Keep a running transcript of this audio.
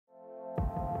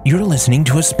You're listening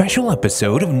to a special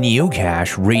episode of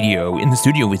Neocash Radio. In the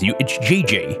studio with you, it's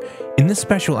JJ. In this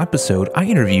special episode, I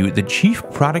interview the Chief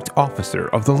Product Officer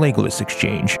of the Legolas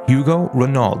Exchange, Hugo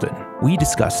Renaudin. We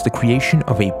discuss the creation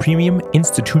of a premium,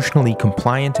 institutionally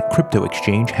compliant crypto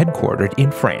exchange headquartered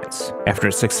in France. After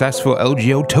a successful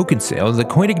LGO token sale, the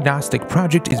coin agnostic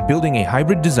project is building a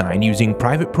hybrid design using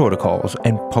private protocols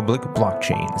and public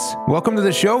blockchains. Welcome to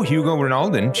the show, Hugo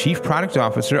Renaudin, Chief Product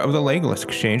Officer of the Legolas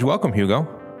Exchange. Welcome,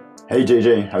 Hugo. Hey,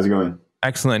 JJ. How's it going?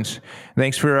 Excellent.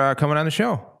 Thanks for coming on the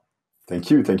show.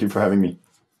 Thank you. Thank you for having me.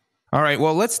 All right.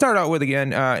 Well, let's start out with,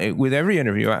 again, with every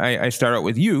interview, I start out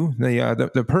with you,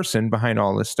 the person behind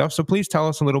all this stuff. So please tell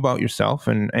us a little about yourself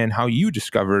and how you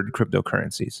discovered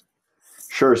cryptocurrencies.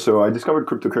 Sure. So I discovered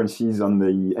cryptocurrencies on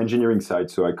the engineering side.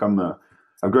 So I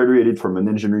graduated from an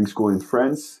engineering school in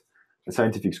France, a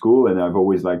scientific school, and I've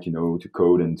always liked, to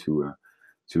code and to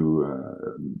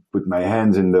put my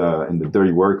hands in the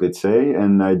dirty work, let's say.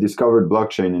 And I discovered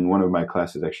blockchain in one of my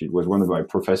classes. Actually, it was one of my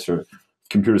professor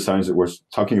computer science that was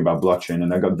talking about blockchain,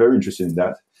 and I got very interested in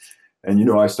that. And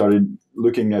I started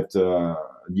looking at the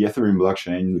Ethereum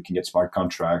blockchain, looking at smart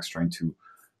contracts, trying to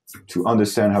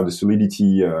understand how the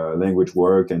Solidity language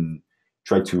worked, and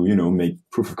try to make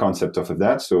proof of concept off of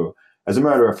that. So as a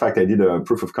matter of fact, I did a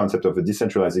proof of concept of a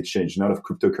decentralized exchange, not of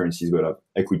cryptocurrencies, but of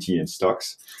equity and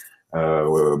stocks,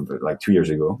 like 2 years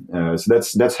ago. So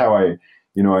that's how I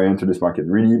entered this market,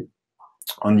 really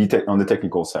on the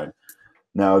technical side.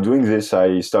 Now, doing this,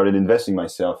 I started investing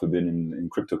myself a bit in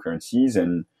cryptocurrencies,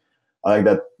 and I like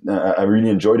that. I really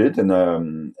enjoyed it,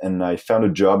 and I found a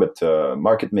job at a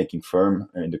market making firm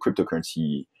in the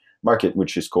cryptocurrency market,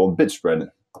 which is called BitSpread.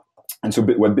 And so,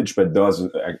 what BitSpread does,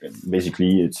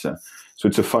 basically, it's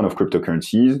a fund of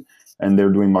cryptocurrencies, and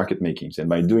they're doing market makings. And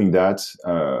by doing that,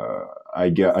 I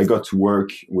got to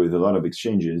work with a lot of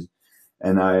exchanges,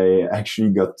 and I actually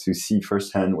got to see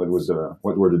firsthand what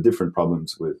were the different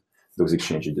problems with those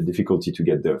exchanges, the difficulty to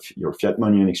get your fiat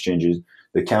money in exchanges,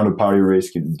 the counterparty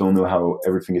risk, you don't know how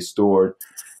everything is stored.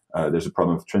 There's a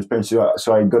problem of transparency.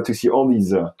 So I got to see all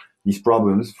these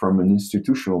problems from an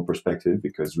institutional perspective,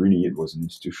 because really it was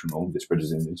BitSpread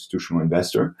is an institutional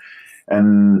investor.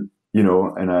 And,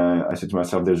 I said to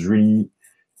myself, there's really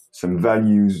some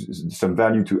value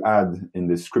to add in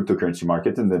this cryptocurrency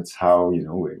market. And that's how,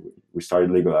 we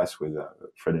started Legolas with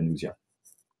Fred and Uzia.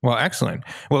 Well, excellent.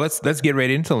 Well, let's get right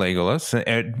into Legolas.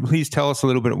 Please tell us a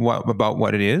little bit about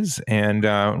what it is, and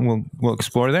we'll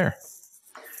explore there.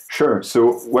 Sure.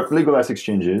 So, what Legolas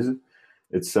Exchange is,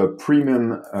 it's a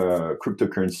premium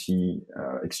cryptocurrency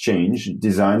exchange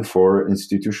designed for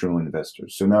institutional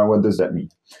investors. So now, what does that mean?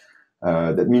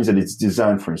 That means that it's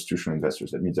designed for institutional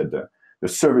investors. That means that the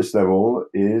service level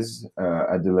is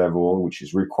at the level which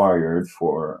is required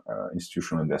for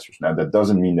institutional investors. Now, that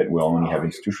doesn't mean that we'll only have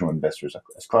institutional investors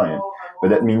as clients, but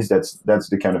that means that's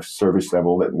the kind of service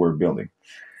level that we're building.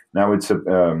 Now, it's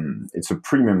a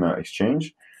premium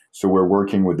exchange, so we're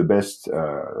working with the best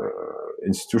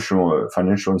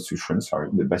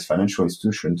financial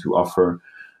institution to offer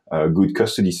good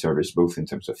custody service, both in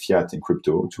terms of fiat and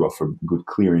crypto, to offer good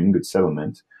clearing, good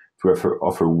settlement, to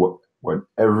offer what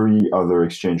every other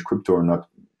exchange, crypto or not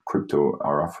crypto,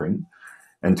 are offering,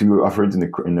 and to offer it in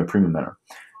a premium manner.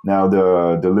 Now,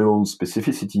 the little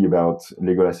specificity about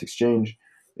Legolas Exchange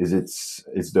is it's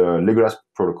the Legolas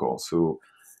protocol. So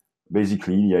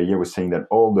basically, the idea was saying that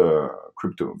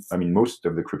most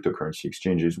of the cryptocurrency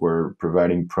exchanges were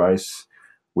providing price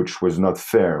which was not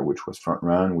fair, which was front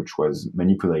run, which was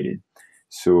manipulated.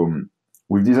 So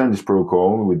we've designed this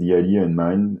protocol with the idea in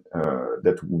mind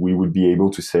that we would be able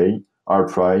to say our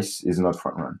price is not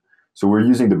front run. So we're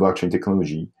using the blockchain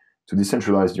technology to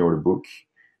decentralize the order book,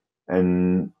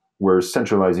 and we're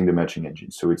centralizing the matching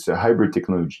engine. So it's a hybrid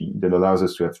technology that allows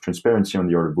us to have transparency on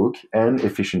the order book and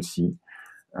efficiency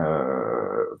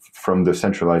from the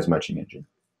centralized matching engine.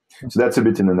 So that's a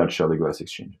bit in a nutshell, Legolas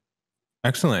Exchange.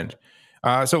 Excellent.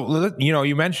 So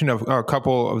you mentioned a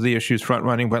couple of the issues front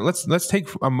running, but let's take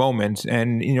a moment,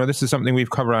 and this is something we've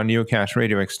covered on Neocash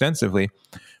Radio extensively.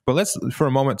 But let's for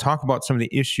a moment talk about some of the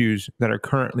issues that are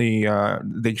currently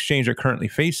the exchange are currently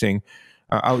facing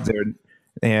out there,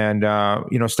 and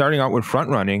starting out with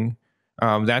front running.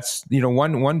 That's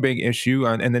one big issue,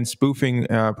 and then spoofing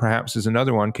perhaps is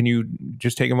another one. Can you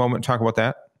just take a moment and talk about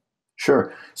that?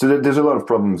 Sure. So there's a lot of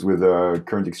problems with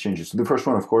current exchanges. So the first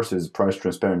one, of course, is price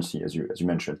transparency, as you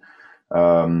mentioned.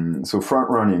 So front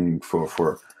running,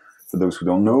 for those who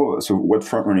don't know, so what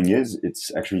front running is, it's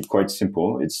actually quite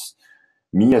simple. It's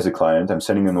me as a client. I'm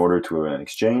sending an order to an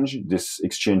exchange. This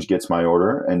exchange gets my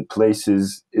order and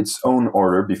places its own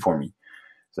order before me.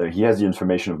 So he has the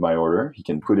information of my order. He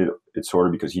can put its order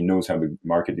because he knows how the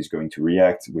market is going to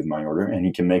react with my order, and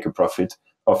he can make a profit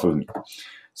off of me.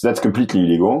 So that's completely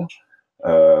illegal.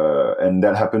 And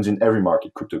that happens in every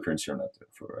market, cryptocurrency or not.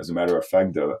 As a matter of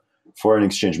fact, the foreign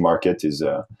exchange market is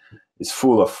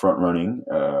full of front running,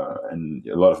 and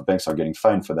a lot of banks are getting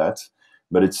fined for that.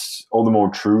 But it's all the more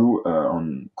true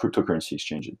on cryptocurrency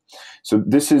exchanges. So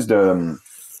this is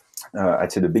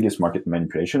I'd say the biggest market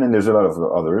manipulation, and there's a lot of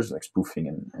others like spoofing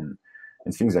and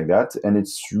things like that. And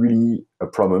it's really a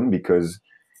problem because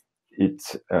it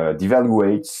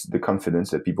devaluates the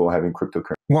confidence that people have in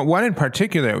cryptocurrency. One in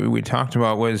particular we talked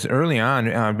about was early on,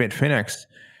 Bitfinex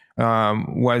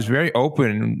was very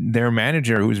open. Their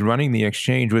manager who was running the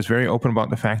exchange was very open about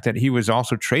the fact that he was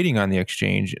also trading on the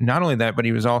exchange. Not only that, but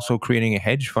he was also creating a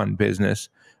hedge fund business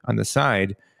on the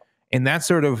side. And that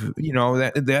sort of,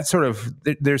 that sort of,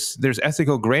 there's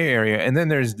ethical gray area, and then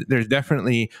there's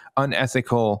definitely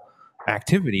unethical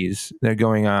activities that are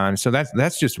going on. So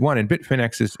that's just one. And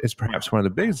Bitfinex is perhaps one of the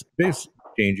biggest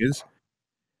exchanges.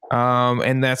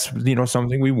 And that's,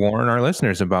 something we warn our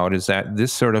listeners about, is that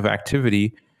this sort of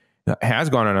activity has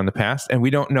gone on in the past, and we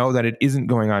don't know that it isn't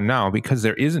going on now because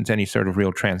there isn't any sort of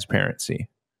real transparency.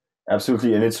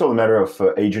 Absolutely. And it's all a matter of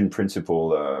agent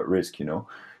principal risk,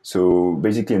 So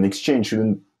basically an exchange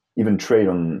shouldn't even trade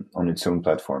on its own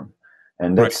platform.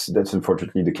 And that's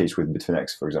unfortunately the case with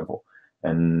Bitfinex, for example.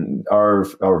 And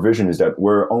our vision is that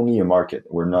we're only a market.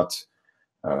 We're not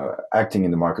acting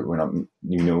in the market. We're not,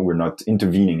 we're not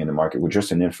intervening in the market. We're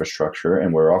just an infrastructure,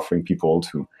 and we're offering people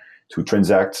to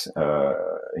transact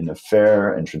in a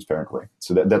fair and transparent way.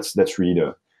 So that's really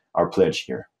our pledge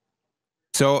here.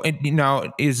 So now,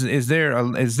 is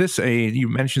this you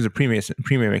mentioned the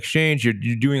premium exchange?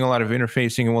 You're doing a lot of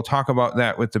interfacing, and we'll talk about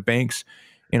that with the banks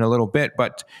in a little bit.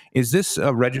 But is this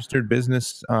a registered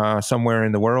business somewhere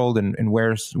in the world, and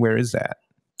where is that?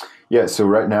 Yeah. So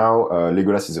right now,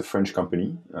 Legolas is a French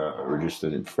company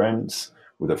registered in France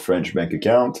with a French bank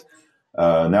account.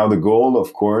 Now the goal,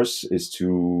 of course, is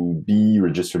to be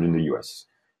registered in the US.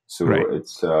 So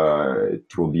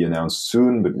it will be announced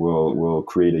soon, but we'll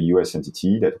create a US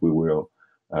entity that we will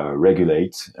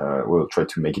regulate. We'll try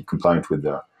to make it compliant with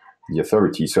the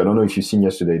authority. So I don't know if you've seen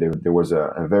yesterday, there was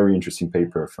a very interesting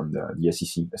paper from the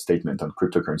SEC, a statement on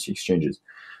cryptocurrency exchanges,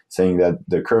 saying that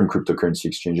the current cryptocurrency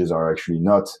exchanges are actually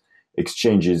not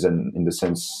exchanges, and in the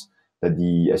sense that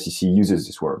the SEC uses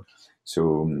this word.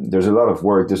 So there's a lot of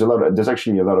work. There's a lot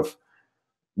of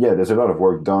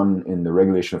work done in the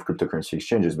regulation of cryptocurrency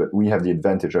exchanges, but we have the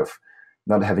advantage of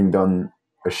not having done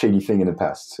a shady thing in the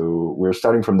past. So we're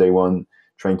starting from day one,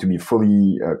 trying to be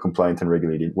fully compliant and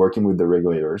regulated, working with the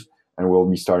regulators, and we'll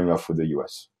be starting off with the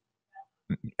US.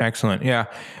 Excellent. Yeah.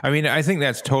 I mean, I think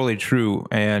that's totally true.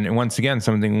 And once again,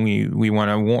 something we want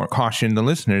to caution the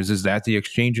listeners is that the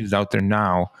exchanges out there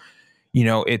now,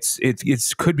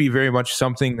 it's could be very much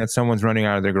something that someone's running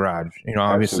out of their garage.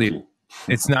 Obviously. Absolutely.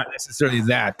 It's not necessarily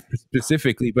that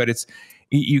specifically, but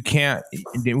you can't,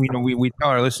 we tell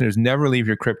our listeners, never leave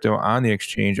your crypto on the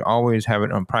exchange, always have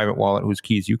it on private wallet whose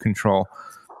keys you control.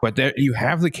 But there you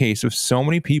have the case of so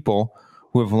many people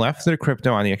who have left their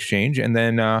crypto on the exchange, and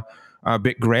then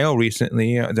BitGrail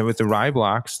recently, with the Rye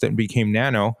blocks that became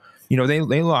Nano,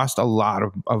 they lost a lot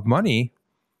of money.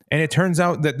 And it turns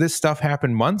out that this stuff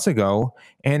happened months ago,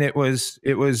 and it was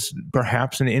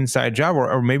perhaps an inside job,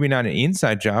 or maybe not an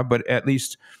inside job, but at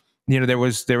least there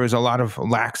was a lot of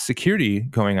lax security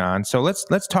going on. So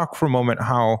let's talk for a moment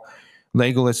how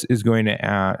Legolas is going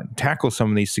to tackle some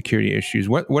of these security issues.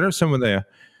 What are some of the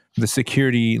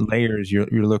security layers you're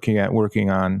looking at working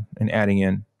on and adding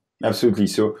in? Absolutely.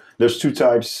 So there's two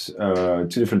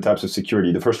different types of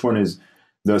security. The first one is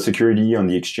the security on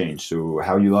the exchange. So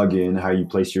how you log in, how you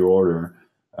place your order,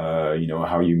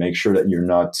 how you make sure that you're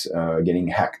not getting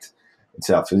hacked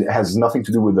itself. So it has nothing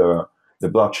to do with the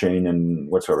blockchain and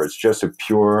whatsoever. It's just a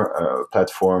pure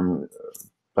platform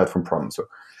problem. So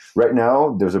right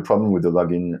now, there's a problem with the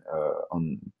login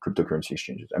on cryptocurrency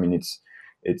exchanges. I mean,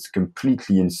 it's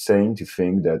completely insane to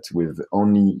think that with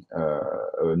only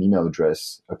an email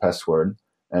address, a password,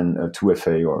 and a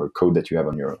 2FA or a code that you have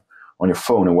on your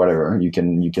phone or whatever, you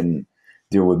can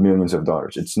deal with millions of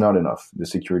dollars. It's not enough. The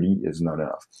security is not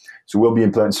enough. So we'll be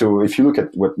implementing. So if you look at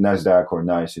what NASDAQ or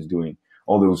NICE is doing,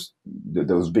 all those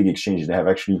big exchanges, they have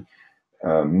actually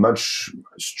much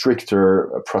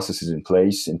stricter processes in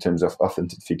place in terms of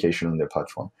authentication on their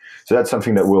platform. So that's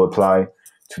something that will apply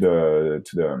to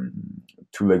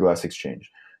Legolas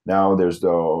Exchange. Now there's the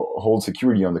whole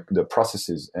security on the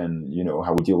processes and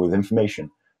how we deal with information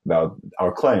about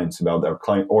our clients, about our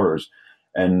client orders.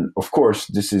 And of course,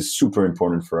 this is super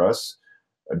important for us.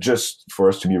 just for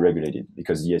us to be regulated,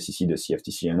 because the SEC, the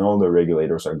CFTC, and all the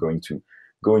regulators are going to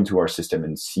go into our system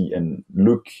and see and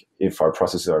look if our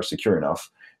processes are secure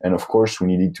enough. And of course, we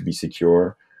need it to be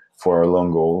secure for our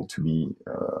long goal to be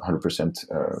 100%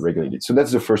 regulated. So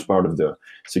that's the first part of the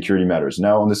security matters.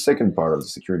 Now, on the second part of the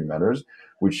security matters,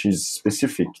 which is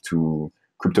specific to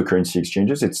cryptocurrency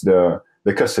exchanges, it's the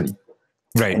custody.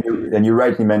 Right. And you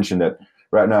rightly mentioned that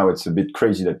right now it's a bit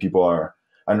crazy that people are,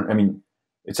 I mean,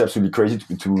 it's absolutely crazy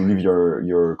to leave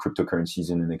your cryptocurrencies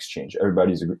in an exchange.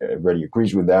 Everybody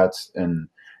agrees with that, and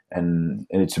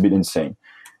it's a bit insane.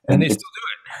 And they still do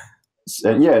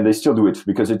it. Yeah, they still do it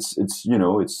because it's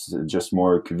just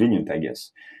more convenient, I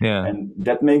guess. Yeah. And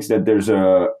that makes that there's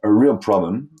a real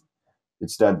problem.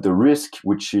 It's that the risk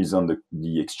which is on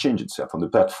the exchange itself, on the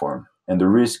platform, and the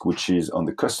risk which is on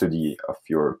the custody of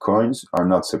your coins are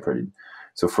not separated.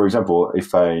 So, for example,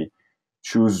 if I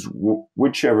choose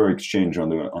whichever exchange on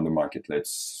the market,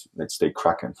 let's take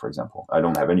Kraken, for example. I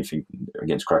don't have anything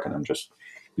against Kraken. I'm just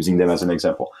using them as an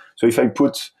example. So if I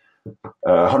put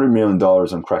 $100 million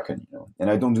on Kraken, and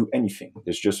I don't do anything,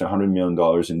 there's just $100 million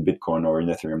in Bitcoin or in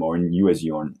Ethereum or in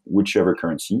USD or in whichever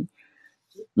currency,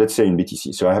 let's say in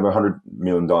BTC. So I have $100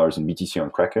 million in BTC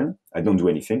on Kraken. I don't do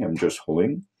anything. I'm just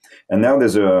holding. And now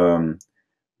there's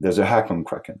a hack on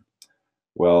Kraken.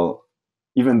 Well,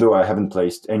 even though I haven't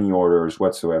placed any orders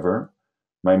whatsoever,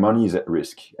 my money is at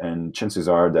risk. And chances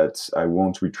are that I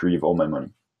won't retrieve all my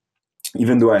money,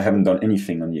 even though I haven't done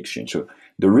anything on the exchange. So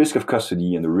the risk of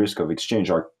custody and the risk of exchange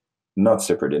are not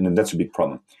separated. And that's a big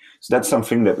problem. So that's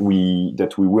something that we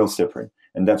will separate.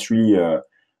 And that's really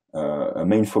a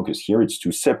main focus here. It's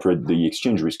to separate the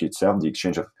exchange risk itself, the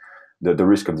exchange of the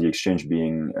risk of the exchange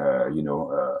being,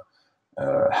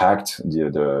 hacked,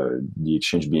 the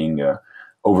exchange being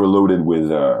overloaded with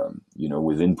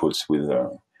inputs,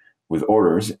 with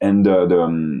orders, and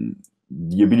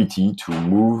the ability to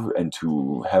move and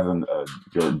to have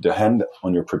the hand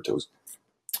on your cryptos.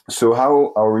 So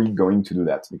how are we going to do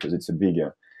that? Because it's a big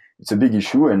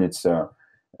issue, and it's a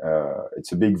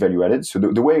big value added. So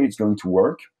the way it's going to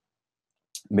work,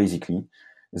 basically,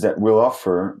 is that we'll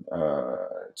offer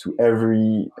to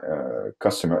every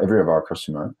of our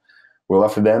customer, we'll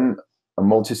offer them a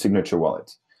multi-signature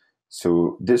wallet.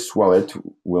 So this wallet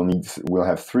will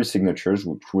have 3 signatures,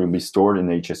 which will be stored in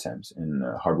HSMs, in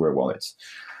hardware wallets.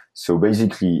 So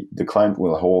basically, the client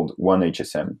will hold one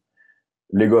HSM,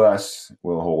 Legolas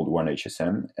will hold one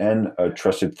HSM, and a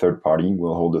trusted third party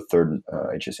will hold a third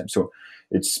HSM. So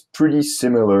it's pretty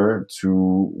similar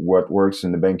to what works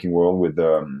in the banking world with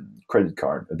a credit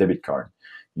card, a debit card.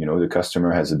 The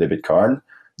customer has a debit card.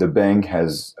 The bank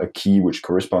has a key which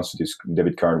corresponds to this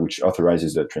debit card, which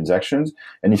authorizes the transactions.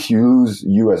 And if you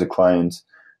as a client,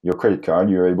 your credit card,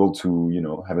 you're able to,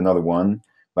 have another one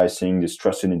by saying this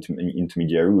trusted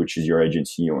intermediary, which is your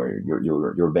agency or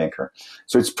your banker.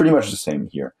 So it's pretty much the same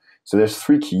here. So there's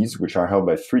 3 keys which are held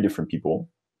by 3 different people.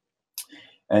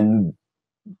 And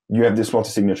you have this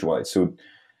multi-signature wallet. So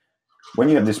when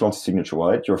you have this multi-signature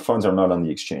wallet, your funds are not on the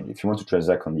exchange. If you want to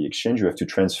transact on the exchange, you have to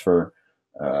transfer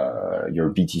your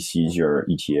BTCs, your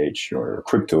ETH, your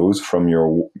cryptos from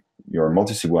your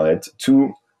multi-sig wallet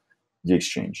to the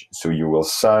exchange. So you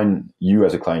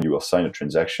as a client, you will sign a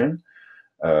transaction.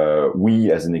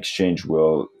 We as an exchange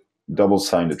will double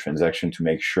sign the transaction to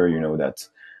make sure that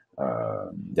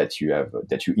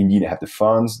you indeed have the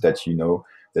funds, that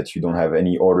that you don't have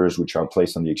any orders which are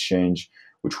placed on the exchange,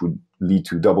 which would lead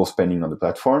to double spending on the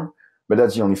platform. But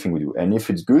that's the only thing we do. And if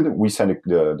it's good, we sign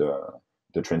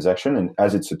the transaction. And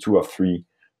as it's a 2 of 3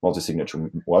 multi-signature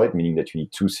wallet, meaning that you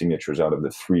need 2 signatures out of the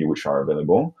 3 which are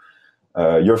available,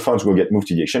 your funds will get moved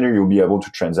to the exchange, and you'll be able to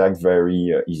transact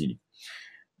very easily.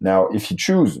 Now, if you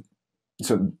choose,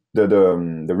 so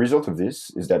the result of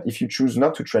this is that if you choose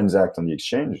not to transact on the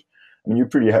exchange, you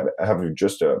pretty have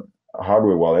just a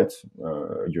hardware wallet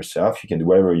yourself. You can do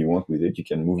whatever you want with it. You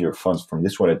can move your funds from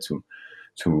this wallet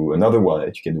to another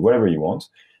wallet. You can do whatever you want,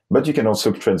 but you can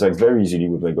also transact very easily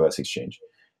with Legolas Exchange.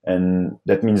 And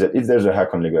that means that if there's a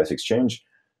hack on Legolas Exchange,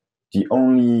 the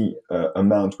only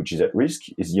amount which is at risk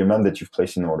is the amount that you've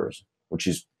placed in orders, which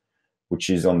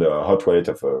is on the hot wallet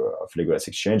of Legolas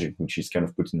Exchange, which is kind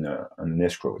of put in an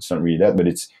escrow. It's not really that, but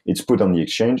it's put on the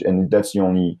exchange, and that's the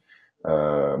only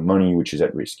money which is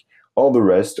at risk. All the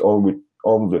rest, all the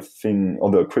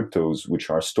cryptos which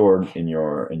are stored in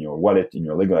your wallet, in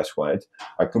your Legolas wallet,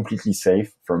 are completely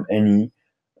safe from any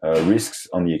risks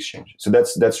on the exchange. So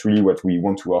that's really what we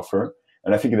want to offer,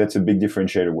 and I think that's a big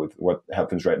differentiator with what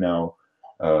happens right now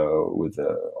with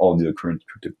all the current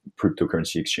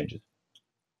cryptocurrency exchanges.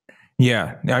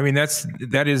 Yeah, I mean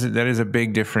that is a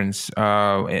big difference,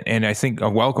 and I think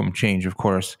a welcome change, of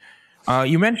course.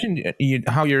 You mentioned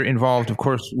how you're involved, of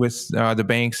course, with the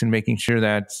banks and making sure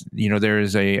that there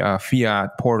is a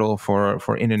fiat portal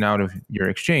for in and out of your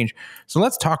exchange. So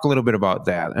let's talk a little bit about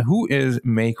that. Who is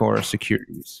Maycore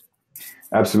Securities?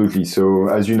 Absolutely. So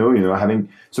as having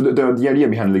the idea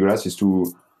behind Legolas is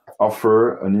to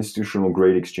offer an institutional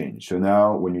grade exchange. So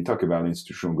now when you talk about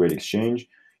institutional grade exchange,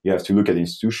 you have to look at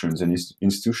institutions, and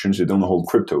institutions that don't hold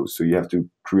cryptos. So you have to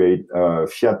create a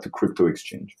fiat to crypto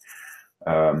exchange.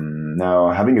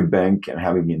 Now having a bank and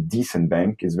having a decent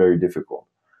bank is very difficult.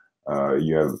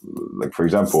 You have, like, for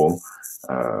example,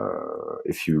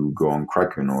 if you go on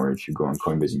Kraken or if you go on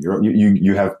Coinbase in Europe,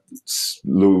 you have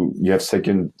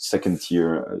second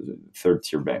tier, third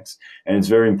tier banks, and it's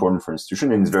very important for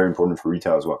institutions, and it's very important for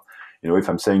retail as well. If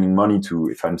I'm sending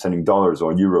dollars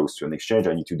or euros to an exchange,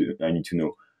 I need to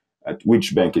know at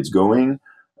which bank it's going,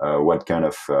 what kind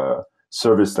of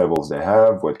service levels they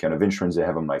have, what kind of insurance they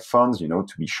have on my funds,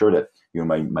 to be sure that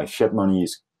my fiat money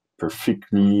is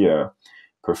perfectly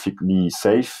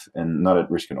safe and not at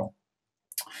risk at all.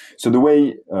 So the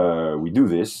way we do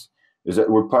this is that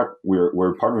we're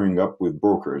partnering up with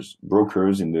brokers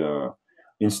in the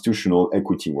institutional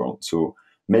equity world. So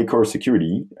Maycore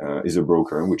Security is a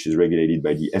broker which is regulated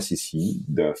by the SEC,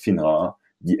 the FINRA,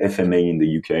 the FMA in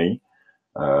the UK,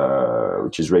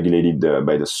 which is regulated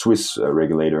by the Swiss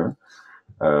regulator.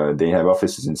 They have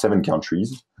offices in 7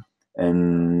 countries,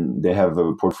 and they have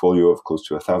a portfolio of close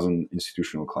to 1,000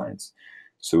 institutional clients.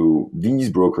 So these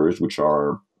brokers, which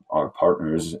are our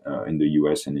partners in the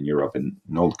US and in Europe and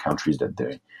in all the countries that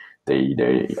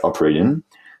they operate in.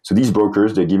 So these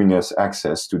brokers, they're giving us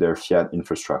access to their fiat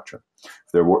infrastructure.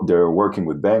 They're working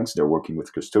with banks, they're working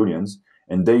with custodians,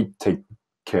 and they take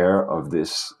care of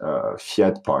this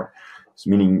fiat part. So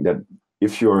meaning that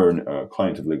if you're a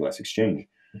client of Legolas Exchange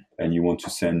and you want to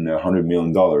send $100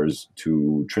 million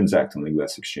to transact on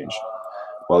Legolas Exchange,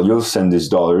 well, you'll send these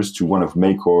dollars to one of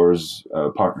Maycore's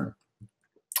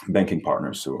banking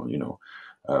partners. So it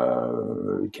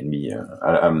can be.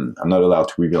 I'm not allowed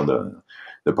to reveal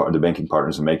the banking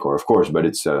partners of Maycore, of course, but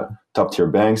it's top tier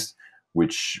banks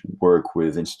which work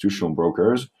with institutional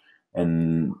brokers,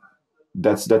 and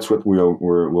that's what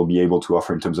we'll be able to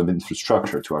offer in terms of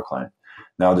infrastructure to our client.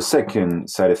 Now, the second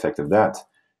side effect of that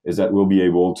is that we'll be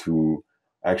able to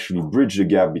actually bridge the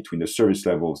gap between the service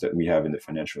levels that we have in the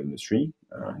financial industry,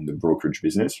 in the brokerage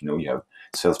business. You have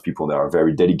salespeople that are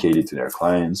very dedicated to their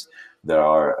clients, that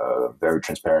are very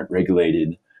transparent,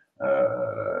 regulated,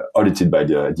 audited by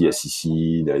the SEC,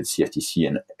 the CFTC,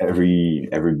 and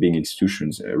every big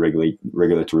institutions,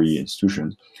 regulatory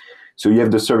institutions. So you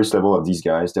have the service level of these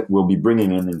guys that will be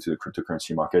bringing into the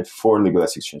cryptocurrency market for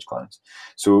Legolas Exchange clients.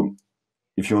 So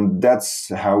if you want, that's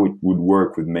how it would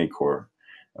work with Maycore.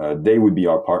 They would be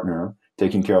our partner,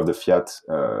 taking care of the fiat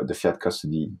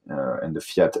custody and the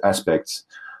fiat aspects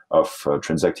of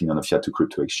transacting on a fiat to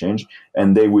crypto exchange,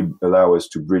 and they would allow us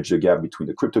to bridge the gap between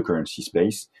the cryptocurrency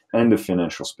space and the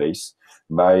financial space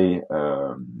by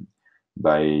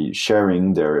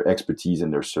sharing their expertise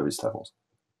and their service levels.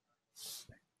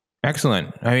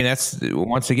 Excellent. I mean, that's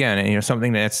once again,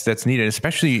 something that's needed,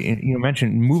 especially you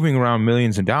mentioned moving around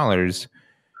millions of dollars.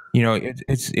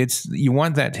 It's you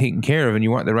want that taken care of, and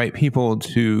you want the right people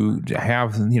to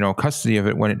have custody of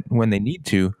it when they need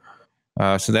to.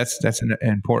 So that's an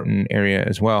important area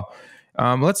as well.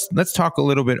 Let's talk a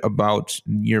little bit about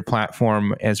your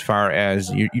platform as far as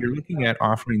you're looking at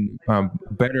offering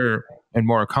better and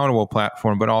more accountable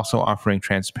platform, but also offering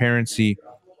transparency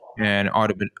and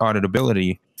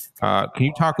auditability. Can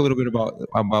you talk a little bit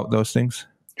about those things?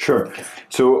 Sure.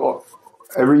 So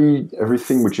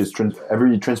everything which is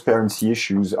every transparency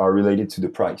issues are related to the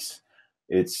price.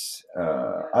 It's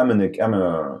I'm an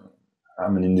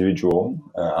individual.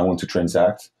 I want to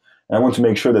transact, and I want to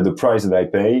make sure that the price that I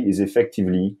pay is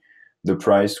effectively the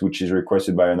price which is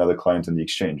requested by another client on the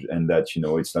exchange, and that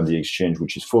it's not the exchange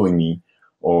which is fooling me,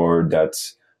 or that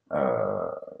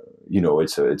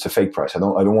it's a fake price. I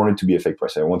don't want it to be a fake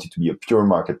price. I want it to be a pure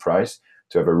market price,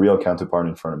 to have a real counterpart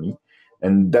in front of me.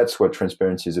 And that's what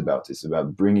transparency is about. It's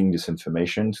about bringing this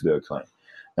information to the client.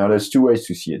 Now, there's 2 ways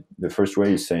to see it. The first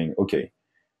way is saying, okay,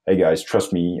 hey guys,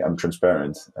 trust me, I'm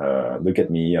transparent. Look at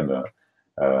me, I'm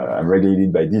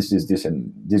regulated by this,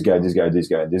 and this guy,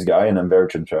 and I'm very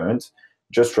transparent.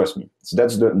 Just trust me. So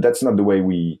that's not the way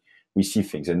we see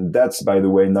things, and that's, by the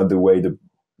way, not the way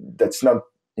that's not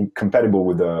incompatible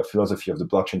with the philosophy of the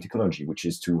blockchain technology, which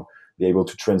is to be able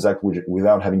to transact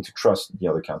without having to trust the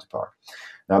other counterpart.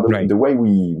 Now, the way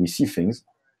we see things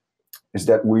is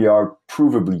that we are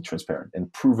provably transparent and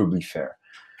provably fair.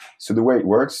 So the way it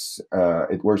works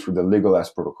with the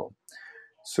Legolas protocol.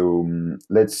 So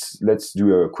let's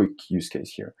do a quick use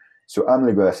case here. So I'm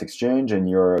Legolas Exchange and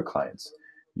you're a client.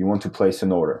 You want to place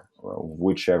an order,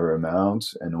 whichever amount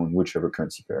and on whichever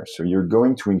currency pair. So you're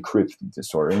going to encrypt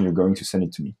this order and you're going to send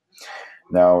it to me.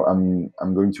 Now I'm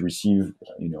going to receive,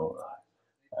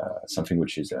 something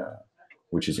which is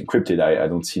encrypted. I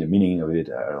don't see the meaning of it.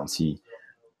 I don't see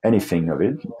anything of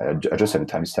it. I just have a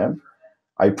timestamp.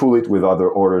 I pull it with other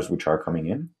orders which are coming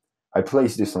in. I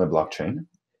place this on a blockchain.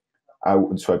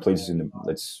 So I place this in the,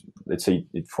 let's say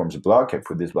it forms a block. I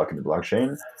put this block in the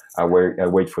blockchain. I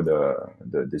wait for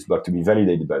this block to be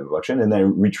validated by the blockchain, and I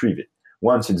retrieve it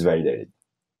once it's validated.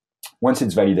 Once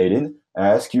it's validated, I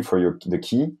ask you for the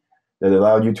key that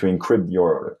allowed you to encrypt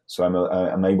your order. So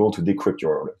I'm able to decrypt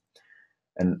your order.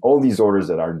 And all these orders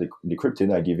that are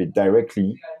decrypted, I give it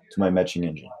directly to my matching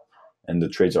engine. And the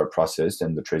trades are processed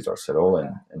and the trades are settled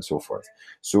and so forth.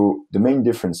 So the main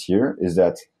difference here is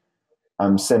that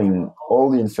I'm sending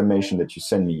all the information that you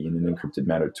send me in an encrypted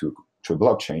manner to a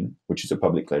blockchain, which is a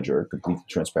public ledger, completely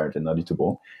transparent and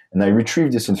auditable. And I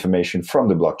retrieve this information from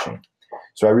the blockchain.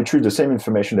 So I retrieve the same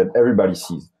information that everybody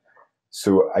sees.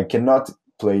 So I cannot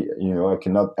I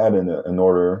cannot add an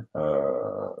order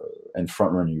and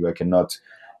front run you. I cannot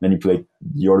manipulate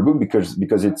the order book because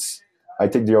I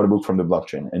take the order book from the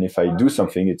blockchain. And if I do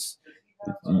something,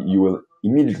 you will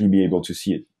immediately be able to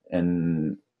see it.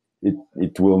 And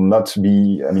it will not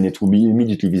be, it will be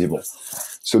immediately visible.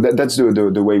 So that's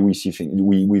the way we see things.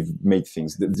 We've made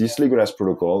things. This Legolas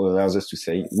protocol allows us to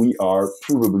say we are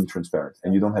provably transparent,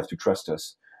 and you don't have to trust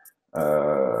us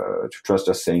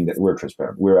saying that we're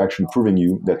transparent. We're actually proving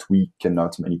you that we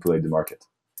cannot manipulate the market.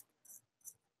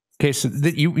 Okay, so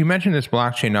you mentioned this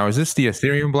blockchain. Now, is this the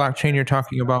Ethereum blockchain you're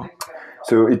talking about?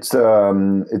 So it's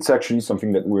actually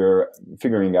something that we're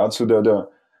figuring out. So the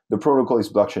protocol is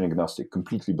blockchain agnostic,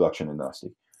 completely blockchain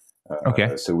agnostic.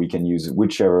 Okay. So we can use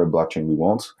whichever blockchain we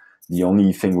want. The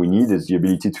only thing we need is the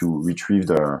ability to retrieve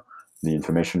the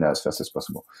information as fast as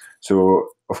possible. So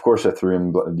of course, the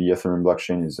Ethereum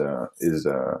blockchain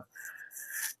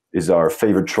is our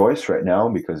favorite choice right now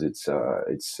because it's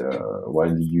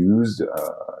widely used.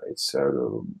 It's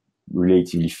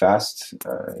relatively fast.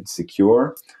 It's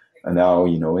secure. And now,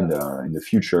 in the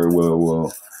future,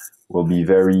 we'll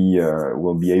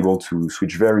be able to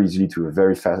switch very easily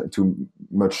to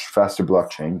much faster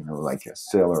blockchain, like a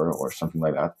Stellar or something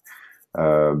like that.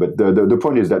 But the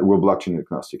point is that we're blockchain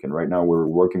agnostic, and right now we're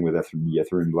working with the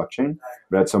Ethereum blockchain.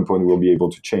 But at some point, we'll be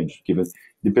able to change,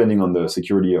 depending on the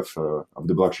security of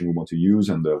the blockchain we want to use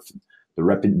and the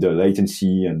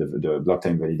latency and the block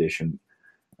time validation.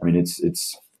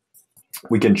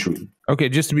 We can choose. Okay,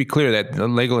 just to be clear, that the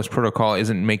Legolas protocol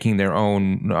isn't making their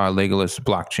own Legolas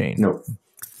blockchain. No.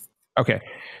 Okay,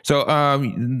 so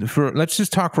let's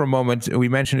just talk for a moment. We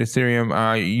mentioned Ethereum.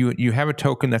 You have a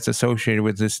token that's associated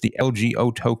with this. The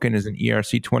LGO token is an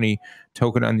ERC20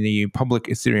 token on the public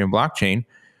Ethereum blockchain.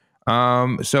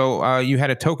 So you had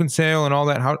a token sale and all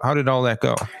that. How did all that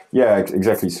go? Yeah,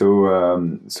 exactly. So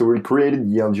we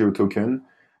created the LGO token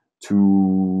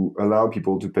to allow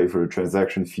people to pay for the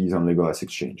transaction fees on Legolas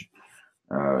Exchange.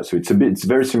 So it's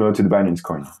very similar to the Binance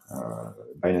coin.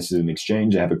 Binance is an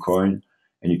exchange, they have a coin,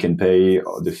 and you can pay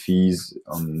the fees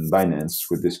on Binance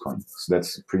with this coin. So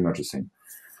that's pretty much the same.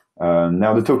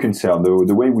 Now the token sale,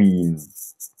 the way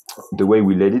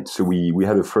we led it, so we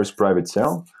had a first part, which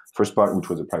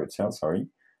was a private sale, sorry.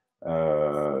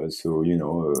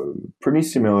 Pretty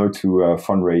similar to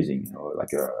fundraising,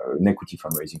 like an equity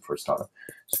fundraising for a startup.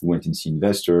 So we went and see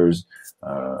investors,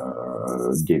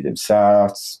 gave them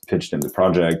sats, pitched them the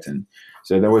project, and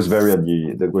so that was at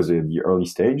the early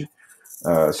stage.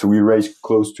 So we raised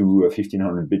close to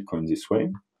 1,500 Bitcoin this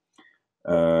way,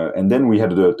 and then we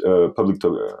had a public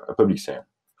sale.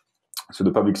 So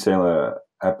the public sale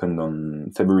happened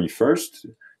on February 1st,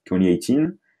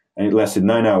 2018. And it lasted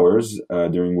 9 hours,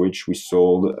 during which we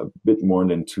sold a bit more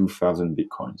than 2,000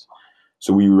 Bitcoins.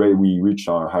 So we reached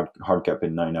our hard cap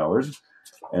in 9 hours,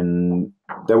 and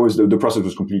that was the process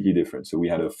was completely different. So we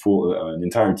had an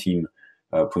entire team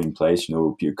put in place.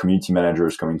 Community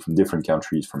managers coming from different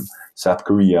countries, from South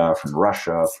Korea, from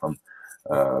Russia, from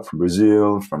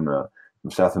Brazil, from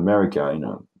South America.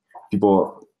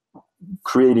 People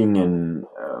creating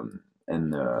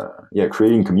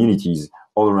creating communities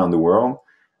all around the world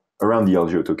around the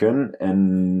LGO token,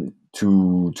 and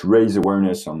to raise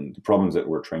awareness on the problems that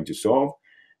we're trying to solve,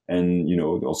 and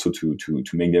also to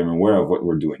make them aware of what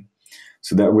we're doing.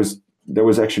 So that was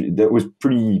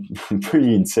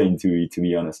pretty insane to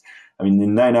be honest.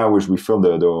 In 9 hours we filled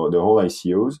the whole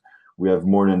ICOs. We have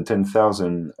more than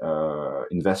 10,000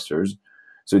 investors,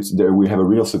 So it's there. We have a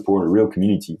real support, a real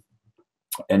community,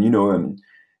 and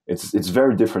it's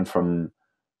very different from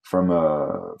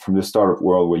the startup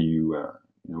world where you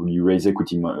raise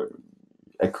equity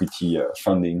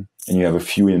funding, and you have a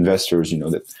few investors,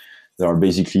 that are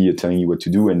basically telling you what to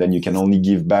do, and then you can only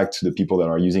give back to the people that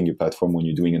are using your platform when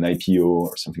you're doing an IPO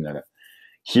or something like that.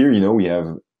 Here, we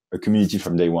have a community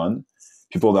from day one,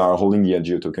 people that are holding the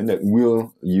LGO token that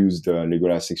will use the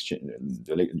Legolas Exchange,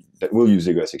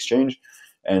 Legolas Exchange,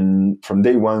 and from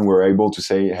day one, we're able to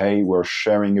say, hey, we're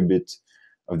sharing a bit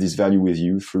of this value with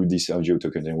you through this LGO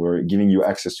token, and we're giving you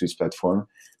access to this platform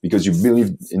because you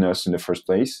believed in us in the first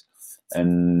place.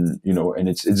 And and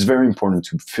it's very important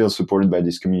to feel supported by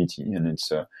this community, and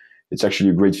it's actually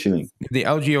a great feeling. The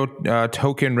LGO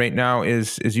token right now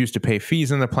is used to pay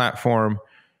fees on the platform,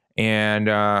 and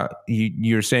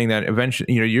you're saying that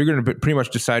eventually, you're going to pretty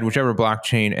much decide whichever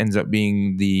blockchain ends up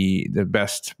being the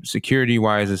best security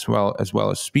wise as well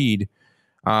as speed.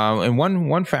 And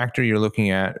one factor you're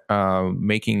looking at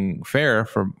making fair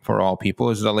for all people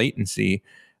is the latency.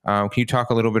 Can you talk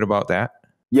a little bit about that?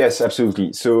 Yes,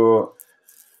 absolutely. So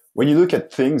when you look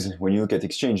at things, when you look at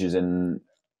exchanges, and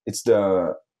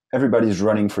everybody's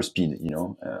running for speed,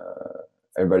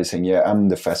 everybody's saying, yeah, I'm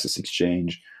the fastest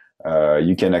exchange.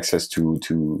 You can access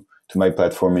to my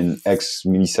platform in X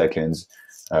milliseconds.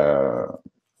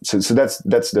 So that's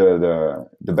the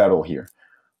battle here.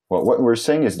 Well, what we're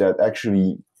saying is that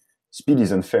actually speed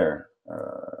is unfair,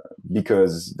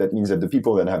 because that means that the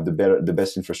people that have the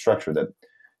best infrastructure, that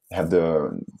have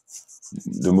the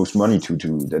most money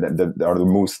that are the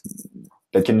most,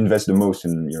 that can invest the most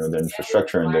in their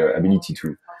infrastructure and their ability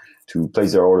to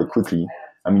place their order quickly.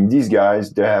 I mean, these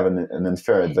guys, they have an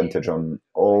unfair advantage on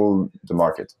all the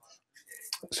market.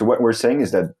 So what we're saying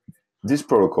is that this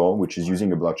protocol, which is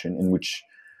using a blockchain, in which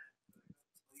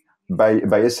by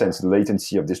essence the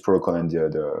latency of this protocol and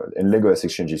the Legolas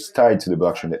Exchange is tied to the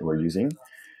blockchain that we're using,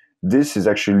 this is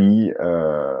actually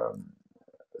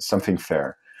something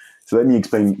fair. So let me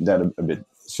explain that a bit.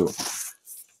 So,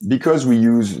 because we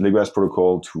use Legolas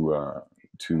protocol to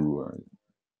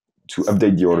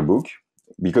update the order book,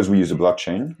 because we use a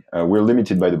blockchain, we're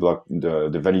limited by the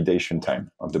validation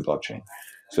time of the blockchain.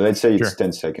 So let's say it's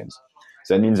 10 seconds.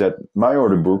 So that means that my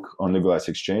order book on Legolas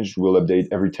Exchange will update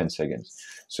every 10 seconds.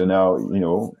 So now,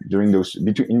 during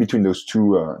in between those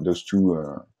two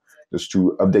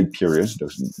update periods,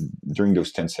 during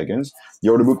those 10 seconds, the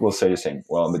order book will say the same.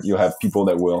 Well, but you have people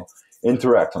that will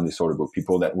interact on this order book,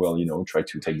 people that will, try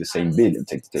to take the same bid and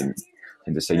take the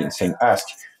same ask,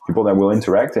 people that will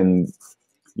interact, and,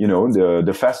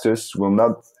 the fastest will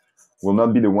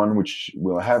not be the one which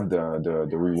will have the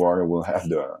reward, or will have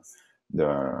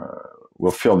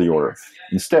will fill the order.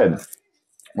 Instead,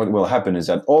 what will happen is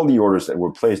that all the orders that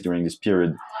were placed during this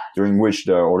period during which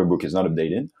the order book is not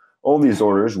updated, all these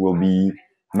orders will be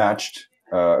matched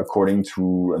according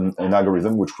to an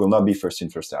algorithm which will not be first in,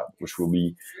 first out, which will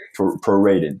be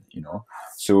prorated.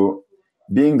 So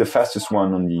being the fastest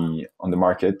one on the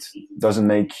market doesn't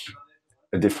make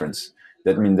a difference.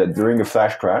 That means that during a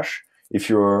flash crash, if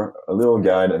you're a little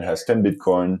guy that has 10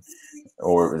 Bitcoin,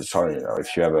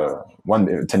 if you have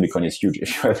 10 Bitcoin is huge.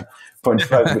 If you have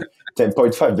 10.5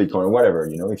 Bitcoin or whatever,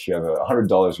 if you have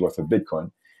 $100 worth of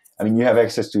Bitcoin, I mean, you have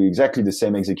access to exactly the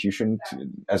same execution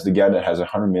as the guy that has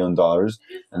 $100 million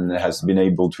and has been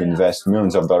able to invest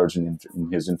millions of dollars in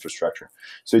his infrastructure.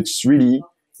 So it's really,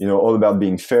 all about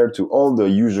being fair to all the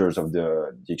users of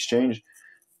the exchange,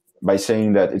 by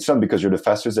saying that it's not because you're the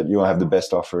fastest that you'll have the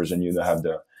best offers and you'll have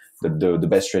the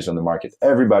best trades on the market.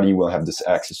 Everybody will have this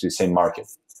access to the same market.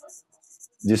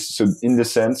 So in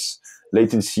this sense,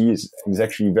 latency is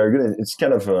actually very good. And it's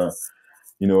kind of a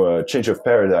change of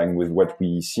paradigm with what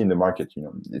we see in the market.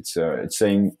 It's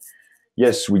saying,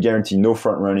 yes, we guarantee no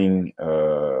front running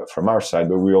from our side,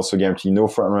 but we also guarantee no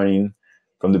front running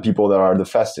from the people that are the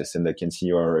fastest and that can see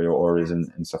your orders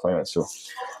and stuff like that.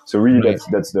 So really,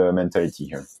 that's the mentality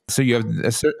here. So you have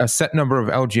a set number of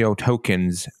LGO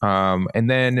tokens, and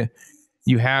then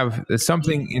you have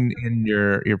something in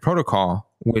your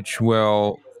protocol which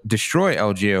will destroy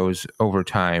LGOs over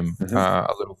time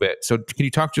a little bit. So can you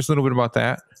talk just a little bit about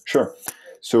that? Sure.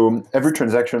 So every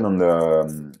transaction on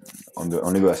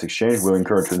Legolas Exchange will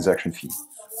incur a transaction fee,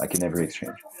 like in every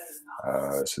exchange.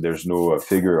 So there's no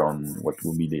figure on what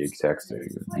will be the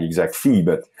exact fee,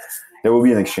 but there will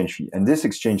be an exchange fee, and this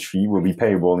exchange fee will be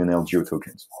payable in LGO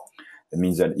tokens. That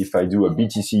means that if I do a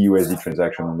BTC USD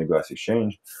transaction on the Legolas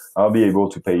Exchange, I'll be able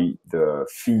to pay the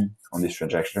fee on this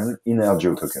transaction in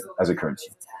LGO token as a currency.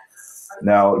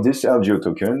 Now, this LGO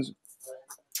tokens,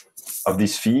 of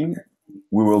this fee,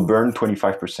 we will burn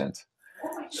 25%.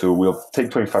 So we'll take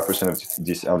 25% of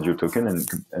this LGO token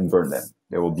and burn them.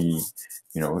 They will be,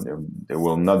 they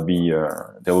will not be,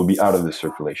 they will be out of the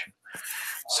circulation.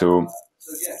 So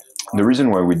the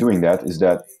reason why we're doing that is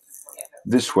that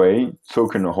this way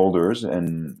token holders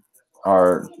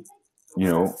are,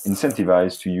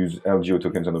 incentivized to use LGO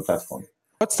tokens on the platform.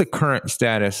 What's the current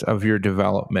status of your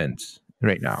development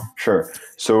right now? Sure.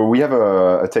 So we have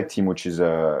a tech team which is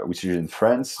in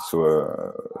France. So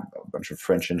a bunch of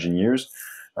French engineers.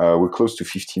 We're close to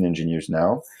 15 engineers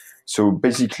now. So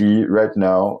basically, right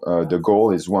now, the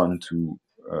goal is to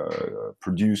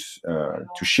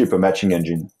ship a matching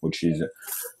engine, which is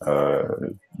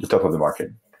the top of the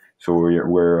market. So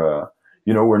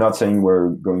we're not saying we're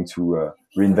going to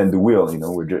reinvent the wheel.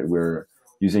 We're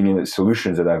using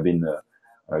solutions that have been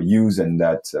used and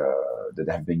that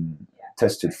have been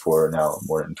tested for now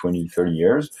more than 20, 30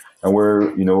 years. And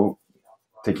we're,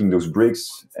 taking those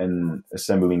bricks and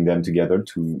assembling them together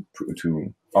to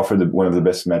offer one of the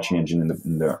best matching engine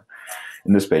in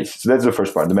the space. So that's the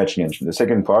first part, the matching engine. The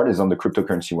second part is on the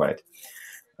cryptocurrency wallet.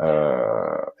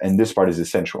 And this part is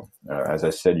essential. As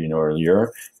I said,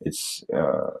 earlier, it's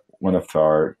one of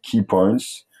our key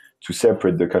points to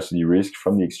separate the custody risk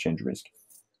from the exchange risk.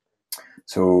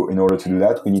 So in order to do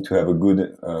that, we need to have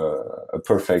a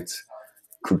perfect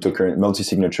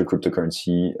multi-signature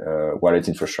cryptocurrency wallet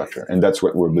infrastructure, and that's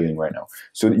what we're building right now.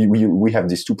 So we have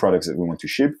these two products that we want to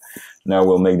ship. Now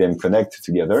we'll make them connect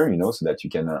together, so that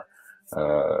you can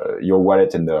your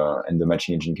wallet and the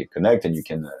matching engine can connect, and you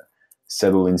can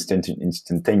settle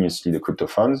instantaneously the crypto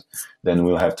funds. Then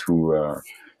we'll have to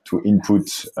input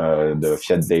the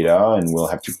fiat data, and we'll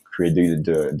have to create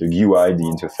the UI, the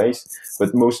interface.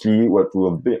 But mostly, what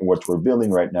we're building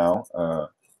right now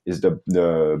is the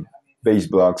base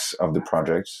blocks of the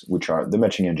projects, which are the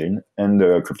matching engine and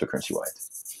the cryptocurrency wallet.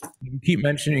 You keep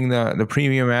mentioning the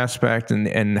premium aspect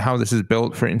and how this is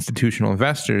built for institutional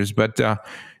investors, but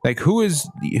who is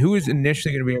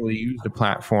initially going to be able to use the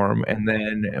platform, and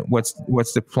then what's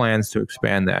the plans to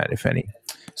expand that, if any?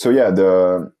 So yeah,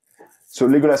 so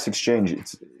Legolas Exchange,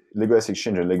 it's Legolas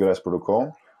Exchange and Legolas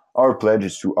Protocol. Our pledge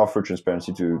is to offer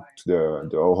transparency to the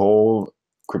whole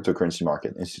cryptocurrency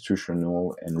market,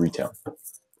 institutional and retail.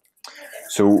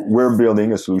 So we're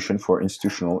building a solution for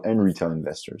institutional and retail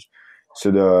investors.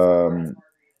 So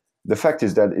the fact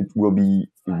is that it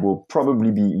will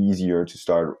probably be easier to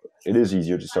start. It is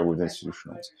easier to start with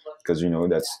institutionals because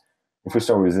if we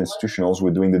start with institutionals,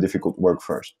 we're doing the difficult work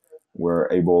first.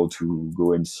 We're able to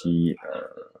go and see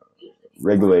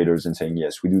regulators and saying,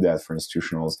 yes, we do that for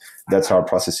institutionals. That's our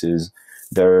processes.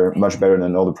 They're much better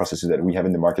than all the processes that we have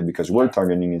in the market because we're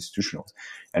targeting institutionals.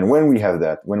 And when we have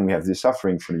this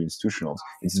offering for the institutionals,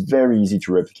 it's very easy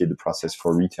to replicate the process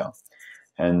for retail.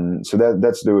 And so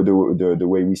that's the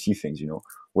way we see things.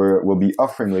 We'll be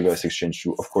offering Legolas Exchange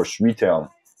to, of course, retail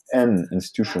and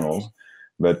institutionals,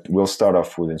 but we'll start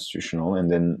off with institutional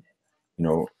and then,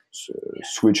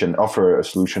 switch and offer a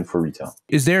solution for retail.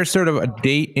 Is there sort of a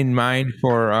date in mind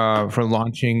for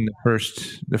launching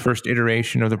the first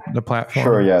iteration of the platform?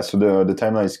 Sure, yeah. So the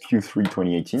timeline is Q3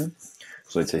 2018.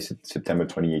 So let's say September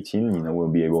 2018. We'll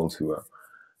be able to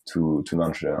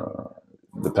launch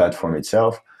the platform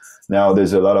itself. Now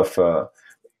there's a lot of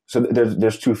so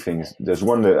there's two things. There's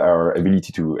one, that our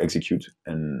ability to execute,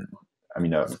 and I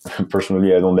mean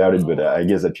personally I don't doubt it, but I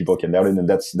guess that people can doubt it, and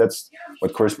that's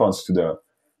what corresponds to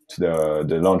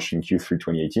the launch in Q3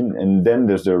 2018. And then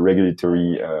there's the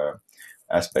regulatory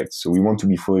aspect. So we want to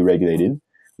be fully regulated.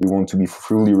 We want to be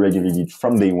fully regulated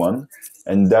from day one,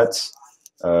 and that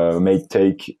may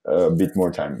take a bit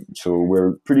more time. So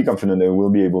we're pretty confident that we'll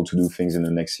be able to do things in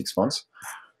the next 6 months.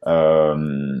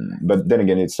 But then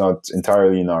again, it's not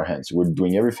entirely in our hands. We're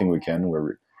doing everything we can.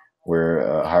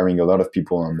 We're hiring a lot of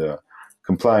people on the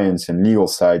compliance and legal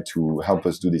side to help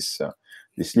us do this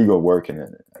legal work,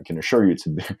 and I can assure you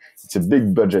it's a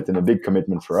big budget and a big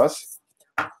commitment for us.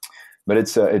 But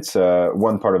it's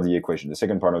one part of the equation. The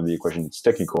second part of the equation is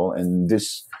technical, and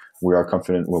this we are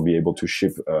confident we'll be able to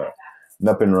ship an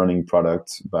up and running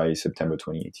product by September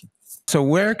 2018. So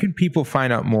where can people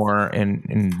find out more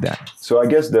in that? So I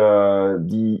guess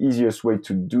the easiest way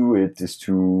to do it is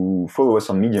to follow us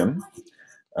on Medium.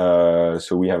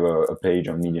 So we have a page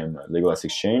on Medium, Legolas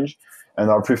Exchange. And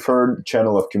our preferred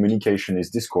channel of communication is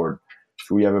Discord.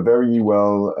 So we have a very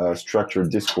well structured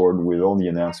Discord with all the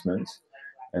announcements,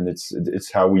 and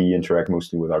it's how we interact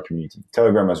mostly with our community.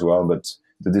 Telegram as well, but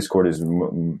the Discord is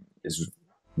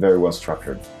very well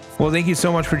structured. Well, thank you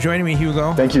so much for joining me,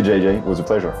 Hugo. Thank you, JJ. It was a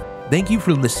pleasure. Thank you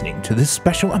for listening to this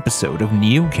special episode of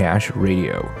Neocash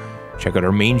Radio. Check out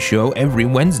our main show every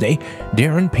Wednesday.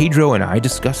 Darren Pedro and I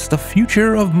discuss the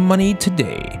future of money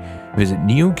today. Visit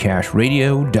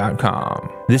neocashradio.com.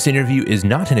 This interview is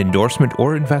not an endorsement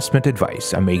or investment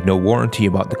advice. I make no warranty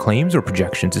about the claims or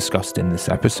projections discussed in this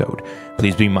episode.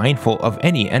 Please be mindful of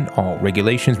any and all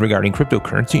regulations regarding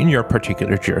cryptocurrency in your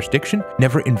particular jurisdiction.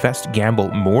 Never invest, gamble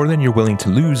more than you're willing to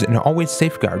lose, and always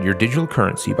safeguard your digital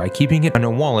currency by keeping it in a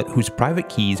wallet whose private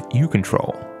keys you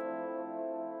control.